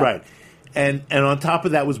push up. Right. And on top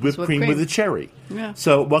of that was whipped cream with a cherry. Yeah.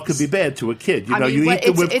 So what could be bad to a kid? You eat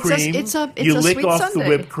the whipped cream, you lick off the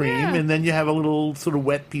whipped cream, and then you have a little sort of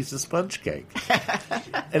wet piece of sponge cake.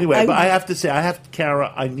 Anyway, but I have to say,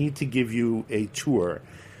 Kara, I need to give you a tour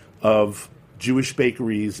of Jewish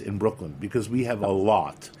bakeries in Brooklyn because we have a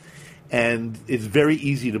lot. And it's very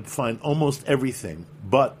easy to find almost everything,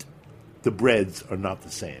 but the breads are not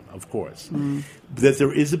the same, of course. That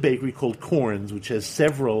there is a bakery called Korn's, which has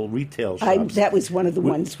several retail shops. That was one of the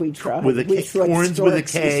ones we tried. Korn's with a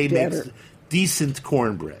K makes decent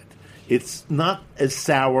cornbread. It's not as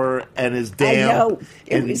sour and as damp. I know.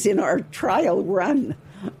 It was in our trial run.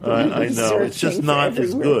 I know. It's just not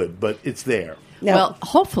as good, but it's there. No. Well,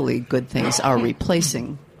 hopefully good things are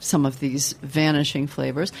replacing some of these vanishing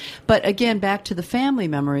flavors. But again, back to the family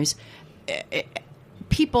memories,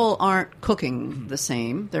 people aren't cooking the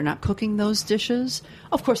same. They're not cooking those dishes.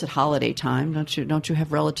 Of course, at holiday time, don't you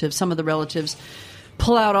have relatives? Some of the relatives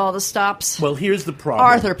pull out all the stops. Well, here's the problem.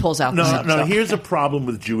 Arthur pulls out the stops. No, here's a problem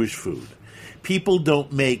with Jewish food. People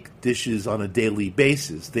don't make dishes on a daily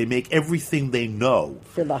basis. They make everything they know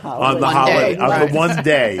for the holiday. On the one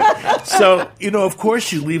day. So, of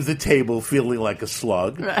course you leave the table feeling like a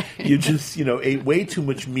slug. Right. You just, ate way too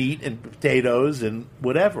much meat and potatoes and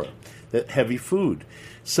whatever, that heavy food.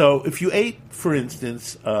 So if you ate, for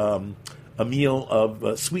instance, a meal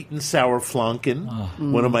of sweet and sour flanken,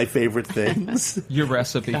 one of my favorite things. Your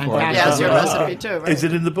recipe for it. Yes, your recipe too. Right? Is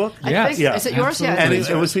it in the book? Yes. Yeah. Is it yours? Yeah. And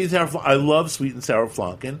it was sweet and sour. I love sweet and sour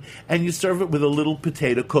flanken, and you serve it with a little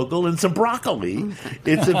potato kugel and some broccoli.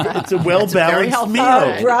 It's a well balanced meal.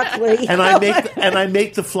 Oh, broccoli. And I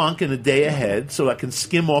make the flanken a day ahead so I can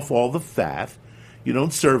skim off all the fat. You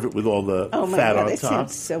don't serve it with all the fat on top. That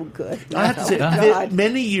sounds so good. I have to say, that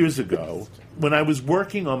many years ago, when I was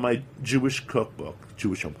working on my Jewish cookbook,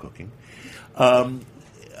 Jewish Home Cooking,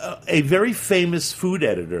 a very famous food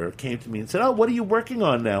editor came to me and said, "Oh, what are you working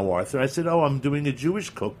on now, Arthur?" I said, "Oh, I'm doing a Jewish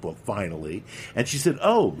cookbook, finally." And she said,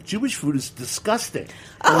 "Oh, Jewish food is disgusting."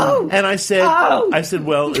 Oh. And I said,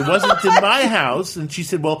 "Well, it wasn't in my house." And she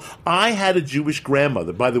said, "Well, I had a Jewish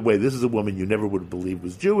grandmother." By the way, this is a woman you never would have believed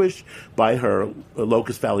was Jewish by her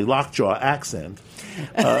Locust Valley lockjaw accent.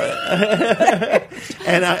 And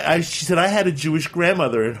she said, "I had a Jewish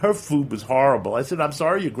grandmother, and her food was horrible." I said, "I'm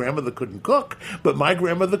sorry, your grandmother couldn't cook, but my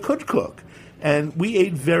grandmother could cook." And we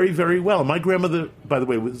ate very, very well. My grandmother, by the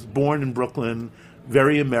way, was born in Brooklyn,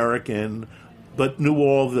 very American, but knew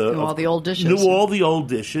all the old dishes. Knew all the old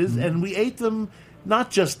dishes, and we ate them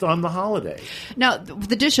not just on the holiday. Now,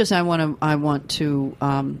 the dishes I want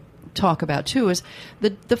to talk about too is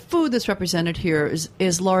the food that's represented here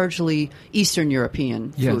is largely Eastern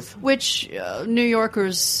European food, which New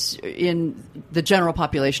Yorkers in the general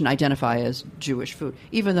population identify as Jewish food,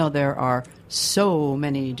 even though there are so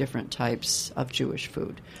many different types of Jewish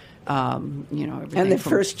food. And the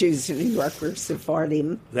first Jews in New York were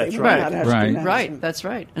Sephardim. That's right. Right. That's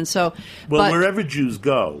right. And so, wherever Jews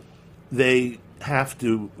go, they have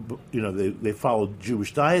to, they follow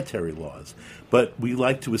Jewish dietary laws. But we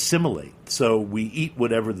like to assimilate, so we eat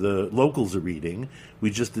whatever the locals are eating. We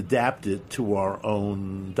just adapt it to our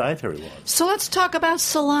own dietary laws. So let's talk about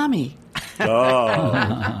salami.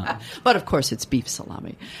 Oh, but of course it's beef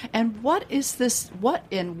salami. And what is this? What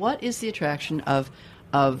is the attraction of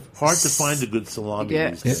hard to find a good salami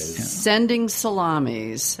these days. Sending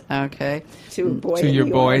salamis, okay, to your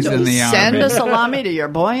boys in the army. Send a salami to your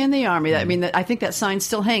boy in the army. I mean, I think that sign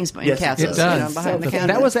still hangs in Katz's. It does. Behind the counter.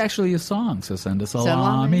 That was actually a song. So send a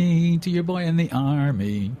salami to your boy in the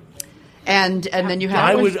army. And then you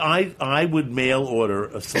have. I would mail order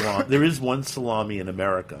a salami. There is one salami in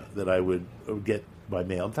America that I would get by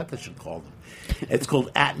mail. In fact, I should call them. It's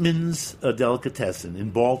called Atman's Delicatessen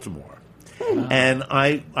in Baltimore. And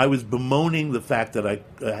I was bemoaning the fact that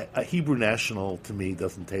a Hebrew National, to me,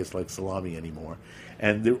 doesn't taste like salami anymore.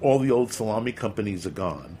 And all the old salami companies are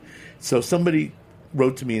gone. So somebody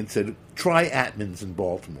wrote to me and said, try Atman's in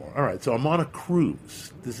Baltimore. All right, so I'm on a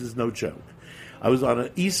cruise. This is no joke. I was on an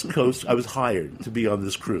East Coast. I was hired to be on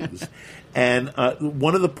this cruise. And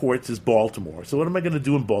one of the ports is Baltimore. So what am I going to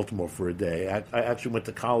do in Baltimore for a day? I actually went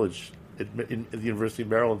to college at the University of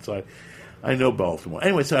Maryland, so I know Baltimore.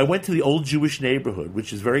 Anyway, so I went to the old Jewish neighborhood,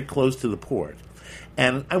 which is very close to the port.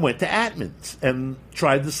 And I went to Atman's and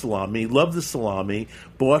tried the salami, loved the salami,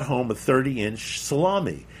 bought home a 30-inch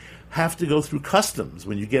salami. have to go through customs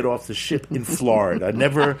when you get off the ship in Florida. I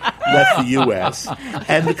never left the U.S.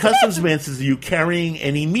 And the customs man says, "Are you carrying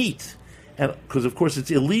any meat?" And because, of course, it's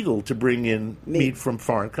illegal to bring in meat from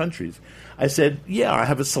foreign countries. I said, "Yeah, I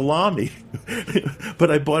have a salami, but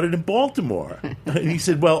I bought it in Baltimore." And he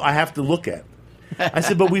said, "Well, I have to look at it." I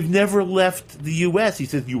said, "But we've never left the U.S." He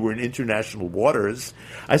said, "You were in international waters."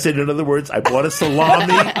 I said, "In other words, I bought a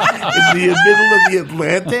salami in the middle of the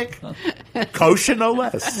Atlantic, kosher no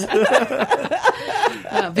less."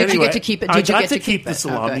 Did you get to keep it? I got to keep the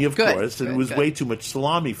salami, of Good. course, and Good, it was good. way too much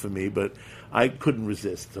salami for me, but I couldn't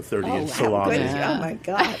resist the 30-inch wow, salami. good. Oh, my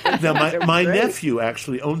God. Now, my Great. nephew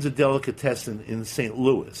actually owns a delicatessen in St.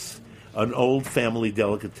 Louis, an old family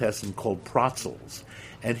delicatessen called Protzels.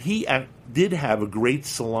 And he did have a great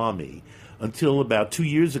salami until about 2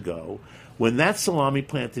 years ago, when that salami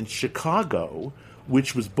plant in Chicago,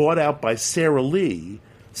 which was bought out by Sara Lee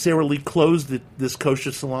closed this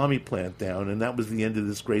kosher salami plant down, and that was the end of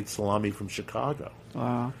this great salami from Chicago.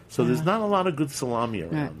 Wow. So there's not a lot of good salami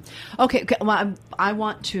around. Okay. Well, I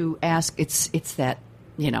want to ask. It's that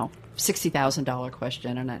 $60,000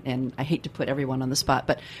 question, and I hate to put everyone on the spot,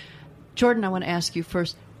 but Jordan, I want to ask you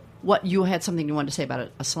first. What you had something you wanted to say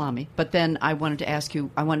about a salami, but then I wanted to ask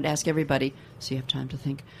everybody, so you have time to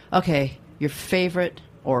think. Okay, your favorite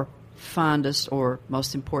or fondest or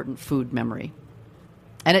most important food memory,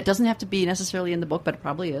 and it doesn't have to be necessarily in the book, but it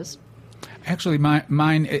probably is. Actually,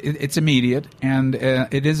 mine it's immediate, and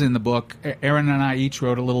it is in the book. Aaron and I each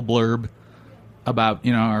wrote a little blurb about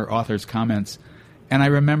our author's comments. And I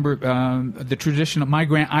remember the tradition of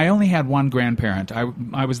I only had one grandparent.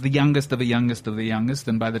 I was the youngest of the youngest of the youngest,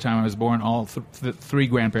 and by the time I was born, all three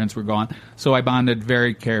grandparents were gone. So I bonded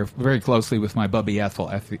very closely with my bubby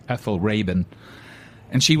Ethel Rabin.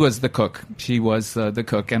 And she was the cook. She was the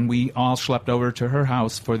cook, and we all schlepped over to her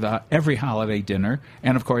house for every holiday dinner.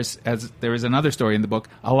 And of course, as there is another story in the book,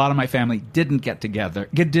 a lot of my family didn't get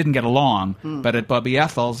along. But at Bubby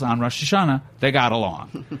Ethel's on Rosh Hashanah, they got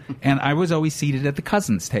along. And I was always seated at the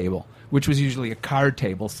cousins' table, which was usually a card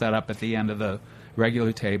table set up at the end of the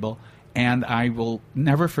regular table. And I will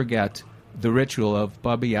never forget the ritual of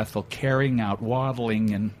Bubby Ethel carrying out,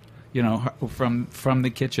 waddling, and from the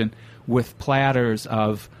kitchen with platters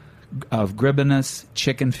of gribbinus,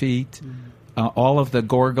 chicken feet, all of the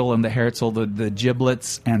gorgel and the herzl, the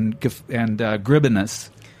giblets and gribbinus,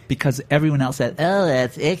 because everyone else said, "Oh,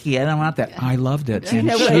 that's icky. I don't want that." I loved it,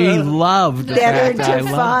 and she loved the fact that I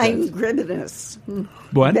loved it. Gribbinus.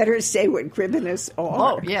 What? Better say what gribbinus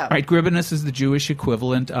are. Oh, yeah. Right, gribbinus is the Jewish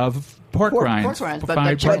equivalent of pork rinds. Pork rinds, fried but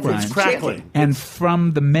pork it's rinds. crackling. And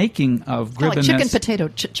from the making of Kind of gribbinus,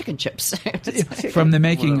 like chicken chips. from the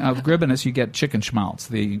making of gribbinus, you get chicken schmaltz.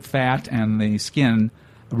 The fat and the skin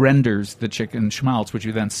renders the chicken schmaltz, which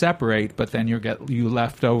you then separate, but then you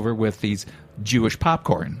left over with these Jewish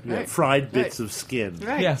popcorn. Yeah, fried bits of skin.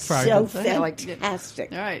 Right. Yeah, fried. So bits.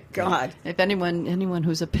 fantastic. All right, God. If anyone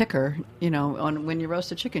who's a picker, when you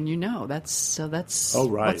roast a chicken, that's Oh,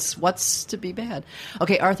 right. what's to be bad.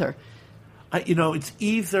 Okay, Arthur. It's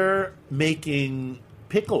either making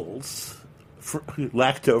pickles,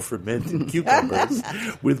 lacto-fermented cucumbers,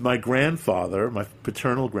 with my grandfather, my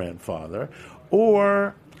paternal grandfather,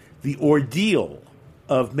 or the ordeal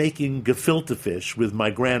of making gefilte fish with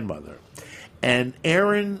my grandmother. And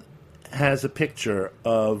Aaron has a picture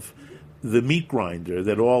of the meat grinder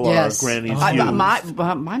that all our grannies use.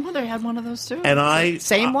 My mother had one of those too. And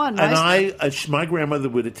same one. And my grandmother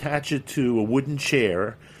would attach it to a wooden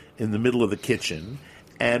chair in the middle of the kitchen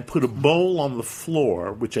and put a bowl on the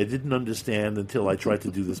floor, which I didn't understand until I tried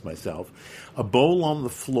to do this myself. A bowl on the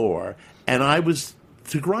floor, and I was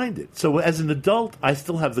to grind it. So as an adult, I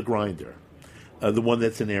still have the grinder. The one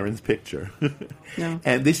that's in Aaron's picture. Yeah.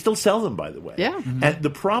 And they still sell them, by the way. Yeah. Mm-hmm. And the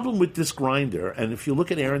problem with this grinder, and if you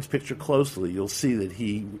look at Aaron's picture closely, you'll see that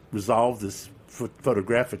he resolved this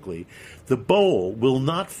photographically. The bowl will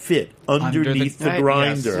not fit underneath the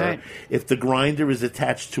grinder if the grinder is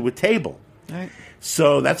attached to a table. Right.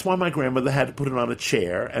 So that's why my grandmother had to put it on a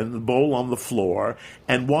chair and the bowl on the floor,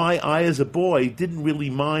 and why I, as a boy, didn't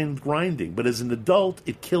really mind grinding. But as an adult,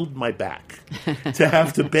 it killed my back to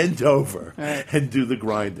have to bend over and do the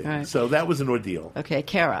grinding. Right. So that was an ordeal. Okay,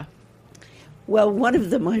 Kara. Well, one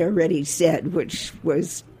of them I already said, which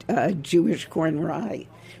was Jewish corn rye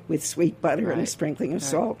with sweet butter and a sprinkling of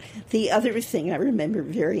salt. The other thing I remember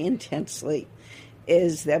very intensely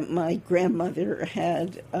is that my grandmother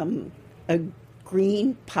had a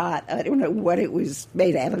green pot. I don't know what it was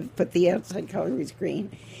made out of, but the outside color was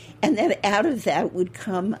green. And then out of that would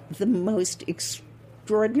come the most extraordinary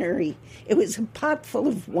extraordinary. It was a pot full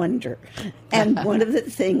of wonder. And one of the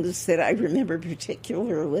things that I remember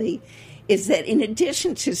particularly is that in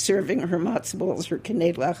addition to serving her matzo balls or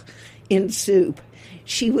knedlach in soup,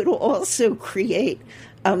 she would also create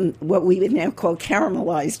what we would now call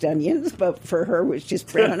caramelized onions, but for her was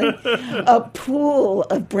just browning, a pool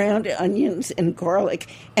of browned onions and garlic,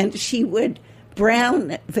 and she would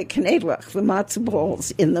brown the knedlach, the matzo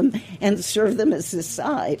balls, in them and serve them as a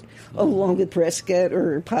side, along with brisket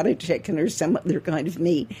or potted chicken or some other kind of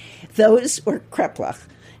meat. Those were kreplach.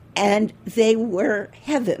 And they were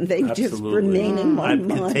heaven. They just remain in my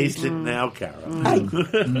mind. I can taste it now,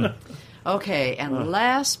 Cara. Okay, and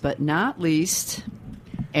last but not least,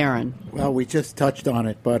 Aaron. Well, we just touched on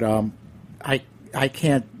it, but I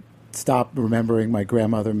can't stop remembering my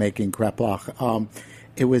grandmother making kreplach.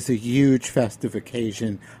 It was a huge festive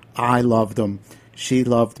occasion. I loved them. She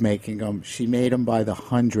loved making them. She made them by the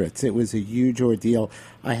hundreds. It was a huge ordeal.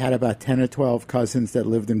 I had about 10 or 12 cousins that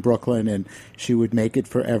lived in Brooklyn, and she would make it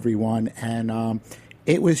for everyone. And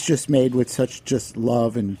it was just made with such just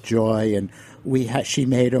love and joy. And she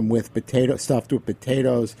made them with stuffed with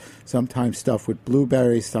potatoes, sometimes stuffed with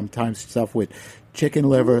blueberries, sometimes stuffed with chicken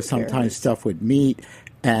liver, sometimes stuffed with meat.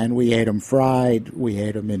 And we ate them fried. We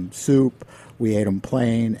ate them in soup. We ate them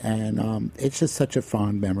plain. And it's just such a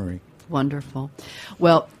fond memory. Wonderful.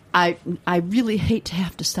 Well, I really hate to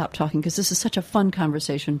have to stop talking because this is such a fun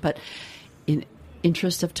conversation, but in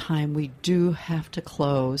interest of time, we do have to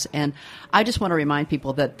close. And I just want to remind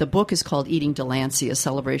people that the book is called Eating Delancey, A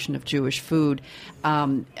Celebration of Jewish Food.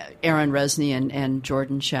 Aaron Resney and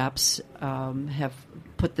Jordan Shaps have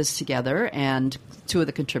put this together, and two of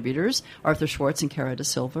the contributors, Arthur Schwartz and Cara Da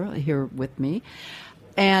Silva, are here with me.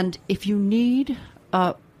 And if you need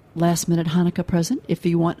last-minute Hanukkah present, if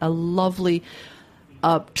you want a lovely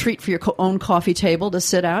treat for your own coffee table to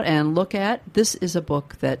sit out and look at, this is a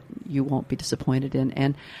book that you won't be disappointed in.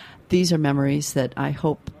 And these are memories that I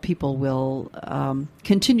hope people will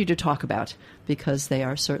continue to talk about because they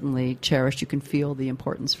are certainly cherished. You can feel the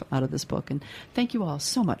importance out of this book. And thank you all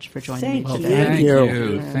so much for joining me today. Thank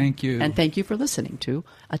you. Thank you. And thank you for listening to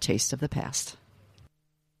A Taste of the Past.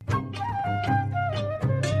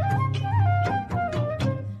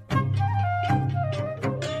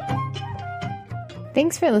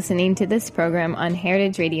 Thanks for listening to this program on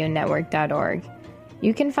heritageradionetwork.org.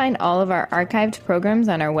 You can find all of our archived programs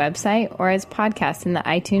on our website or as podcasts in the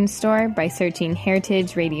iTunes Store by searching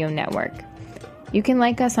Heritage Radio Network. You can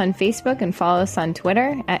like us on Facebook and follow us on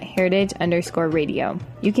Twitter at heritage_radio.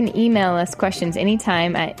 You can email us questions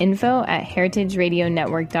anytime at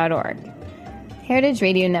info@heritageradionetwork.org. Heritage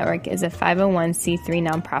Radio Network is a 501c3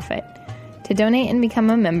 nonprofit. To donate and become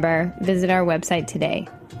a member, visit our website today.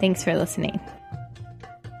 Thanks for listening.